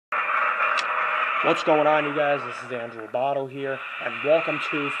What's going on, you guys? This is Andrew Abato here, and welcome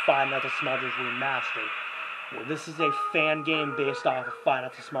to Five Nights at Smudger's Remastered, where this is a fan game based off of Five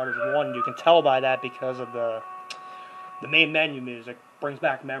Nights at Smudger's 1. You can tell by that because of the main menu music. Brings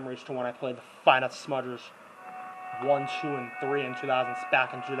back memories to when I played the Five Nights at Smudger's 1, 2, and 3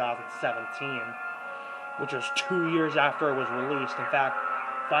 back in 2017, which was 2 years after it was released. In fact,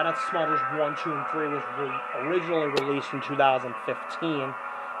 Five Nights at Smudger's 1, 2, and 3 was originally released in 2015.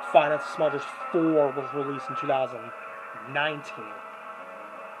 Five Nights at Smudger's 4 was released in 2019.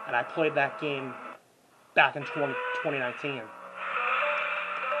 And I played that game back in 2019.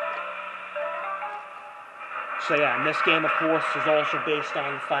 So yeah, and this game, of course, is also based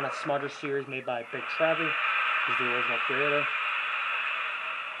on the Five Nights at Smudger's series made by Big Trevi. He's the original creator.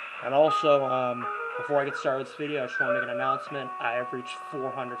 And also, before I get started with this video, I just want to make an announcement. I have reached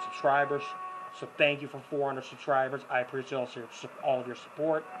 400 subscribers. So thank you for 400 subscribers. I appreciate all of your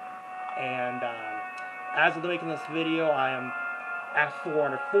support. And as of making this video, I am at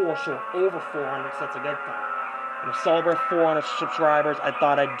 404, so over 400, so that's a good thing. And to celebrate 400 subscribers, I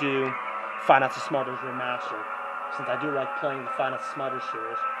thought I'd do Five Nights at Smudger's Remastered, since I do like playing the Five Nights at Smudger's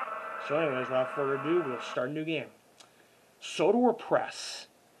series. So anyways, without further ado, we'll start a new game. Sodor Press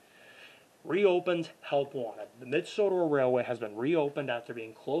reopened Help Wanted. The Mid-Sodor Railway has been reopened after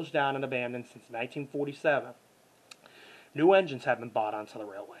being closed down and abandoned since 1947. New engines have been bought onto the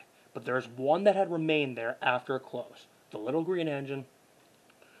railway, but there is one that had remained there after it closed. The little green engine,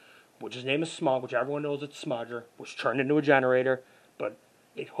 which is named as Smug, which everyone knows it's Smudger, was turned into a generator, but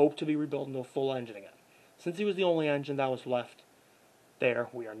it hoped to be rebuilt into a full engine again. Since he was the only engine that was left there,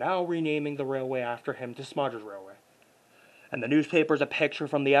 we are now renaming the railway after him to Smudger's Railway. And the newspaper is a picture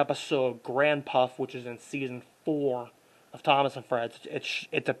from the episode Grand Puff, which is in season 4 of Thomas and Friends.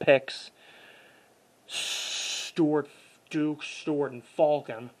 It depicts Duke, Stewart, and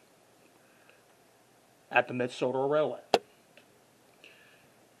Falcon at the Mid-Sodor Railway.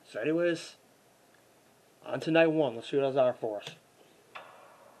 So anyways, on to night 1. Let's see what else are for us.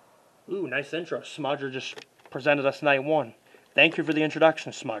 Ooh, nice intro. Smudger just presented us night 1. Thank you for the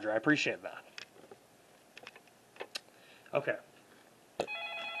introduction, Smudger. I appreciate that. Okay.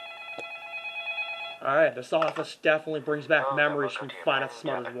 Alright, this office definitely brings back memories from Five Nights at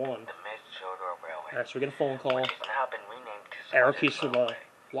Smudger's 1. Alright, so we get a phone call. Arrow keys for the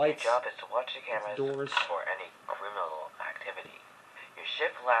lights, Your job is to watch the cameras doors. for any criminal activity. Your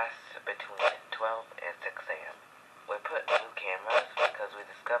shift lasts between 12 and 6 a.m. We put new cameras because we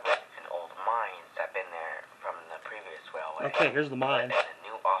discovered an old mine that's been there from the previous railway. Okay, here's the mine. And a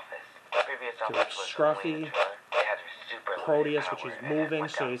new office. The previous office was Scruffy, only a trailer. It had a super Proteus, limited which is power, and it moving,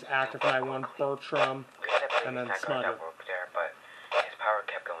 went so down he's active for night 1, super quickly. Bertram, We had a and then previous Smudger. that worked there, but his power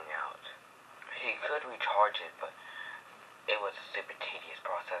kept going out. He could recharge it, but it was a super tedious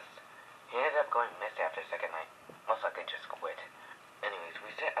process. He ended up going missing after the second night. Most likely just quit. Anyways, we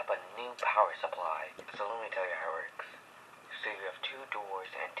set up a new power supply. So let me tell you how it works. So you have 2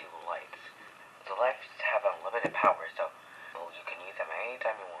 doors and 2 lights. The lights have unlimited power, so you can use them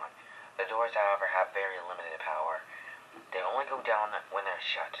anytime you want. The doors, however, have very limited power. They only go down when they're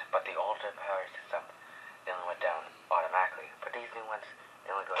shut, but the older power system, they only went down automatically. But these new ones,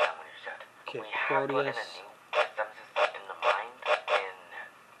 they only go down when you're shut. Okay, We have put in a Proteus. new system in the mine, in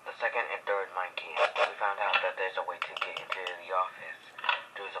the second and third mine camp. We found out that there's a way to get into the office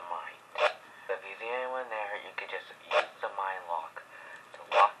through the mine. So if you see anyone there, you can just use the mine lock to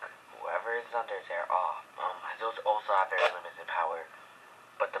lock whoever is under there off. Those also have very limited power,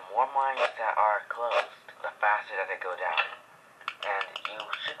 but the more mines that are closed, the faster that they go down. And you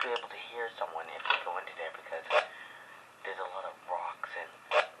should be able to hear someone if you go into there because there's a lot of rocks and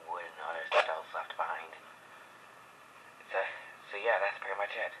wood and other stuff left behind. So yeah, that's pretty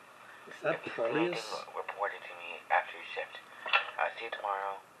much it. Is that If you see anything, Proteus? report it to me after your shift. I'll see you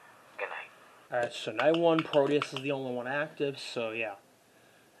tomorrow. Good night. Alright, so night 1, Proteus is the only one active, so yeah.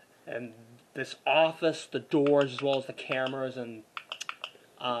 And this office, the doors, as well as the cameras and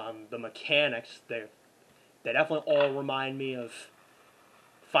the mechanics, they definitely all remind me of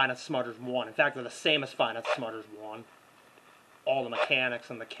Five Nights at Smudger's 1. In fact, they're the same as Five Nights at Smudger's 1. All the mechanics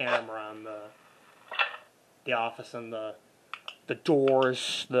and the camera and the office and the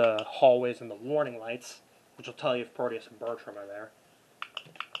doors, the hallways, and the warning lights, which will tell you if Proteus and Bertram are there.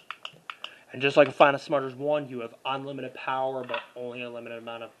 And just like in Five Nights at Smudger's 1, you have unlimited power, but only a limited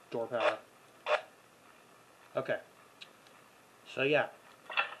amount of door power. Okay. So yeah.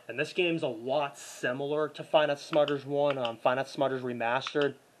 And this game's a lot similar to Five Nights at Smudger's 1, Five Nights at Smudger's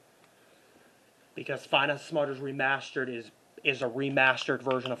Remastered. Because Five Nights at Smudger's Remastered is a remastered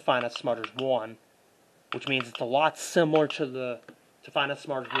version of Five Nights at Smudger's 1. Which means it's a lot similar to Five Nights at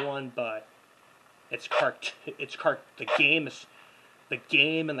Smudger's 1, but the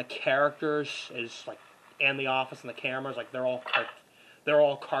game and the characters is like, and the office and the cameras, like they're all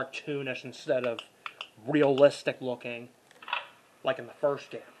cartoonish instead of realistic looking, like in the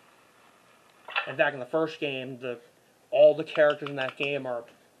first game. In fact, in the first game, all the characters in that game are,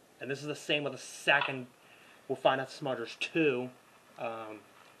 and this is the same with the second. We'll find out Smudgers 2.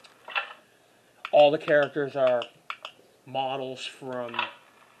 All the characters are models from,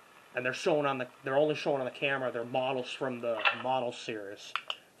 and they're only shown on the camera. They're models from the model series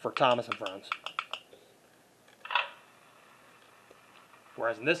for Thomas and Friends.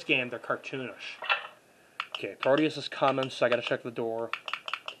 Whereas in this game, they're cartoonish. Okay, Proteus is coming, so I gotta check the door.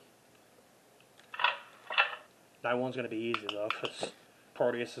 Night one's gonna be easy though, because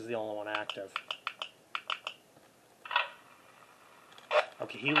Proteus is the only one active.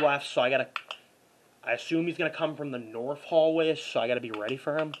 Okay, he left, so I assume he's gonna come from the north hallway, so I gotta be ready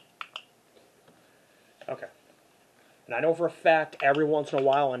for him. Okay. And I know for a fact, every once in a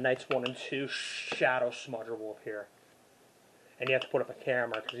while on nights 1 and 2, Shadow Smudger will appear. And you have to put up a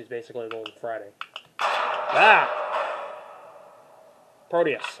camera, because he's basically Golden Freddy. Ah!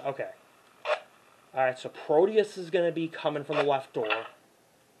 Proteus, okay. Alright, so Proteus is going to be coming from the left door.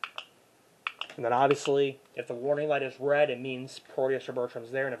 And then obviously, if the warning light is red, it means Proteus or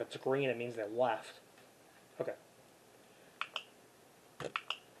Bertram's there, and if it's green, it means they're left. Okay.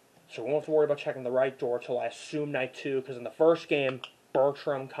 So we won't have to worry about checking the right door till I assume night 2, because in the first game,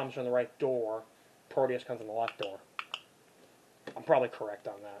 Bertram comes from the right door, Proteus comes from the left door. I'm probably correct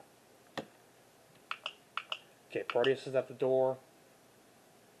on that. Okay, Proteus is at the door.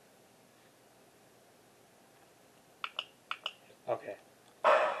 Okay.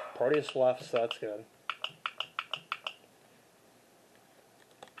 Proteus left, so that's good.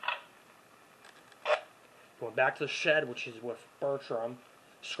 Going back to the shed, which is with Bertram.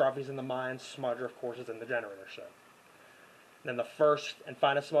 Scruffy's in the mine. Smudger, of course, is in the generator shed. And then the first and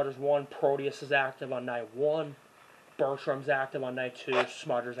final Smudgers 1, Proteus is active on night 1. Bertram's active on night 2.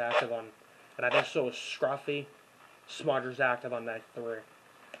 Smudger's active on... And I think so is Scruffy. Smudger's active on night 3.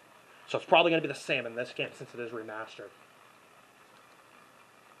 So it's probably going to be the same in this game since it is remastered.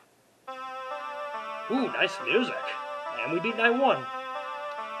 Ooh, nice music. And we beat night 1.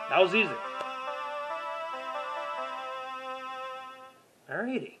 That was easy.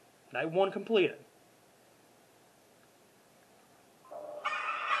 Alrighty. Night 1 completed.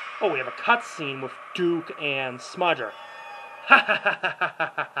 Oh, we have a cutscene with Duke and Smudger. Ha ha ha ha ha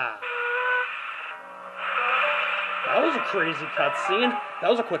ha ha. That was a crazy cutscene. That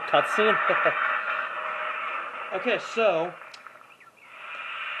was a quick cutscene. Okay, so...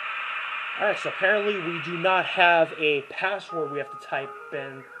 Alright, so apparently we do not have a password we have to type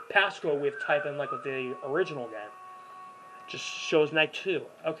in... Passcode we have to type in like with the original game. Just shows night 2.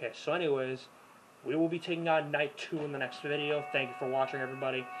 Okay, so anyways, we will be taking on night 2 in the next video. Thank you for watching,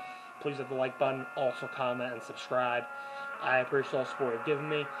 everybody. Please hit the like button, also comment and subscribe. I appreciate all the support you've given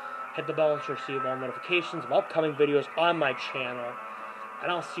me. Hit the bell to receive all notifications of upcoming videos on my channel.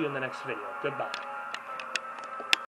 And I'll see you in the next video. Goodbye.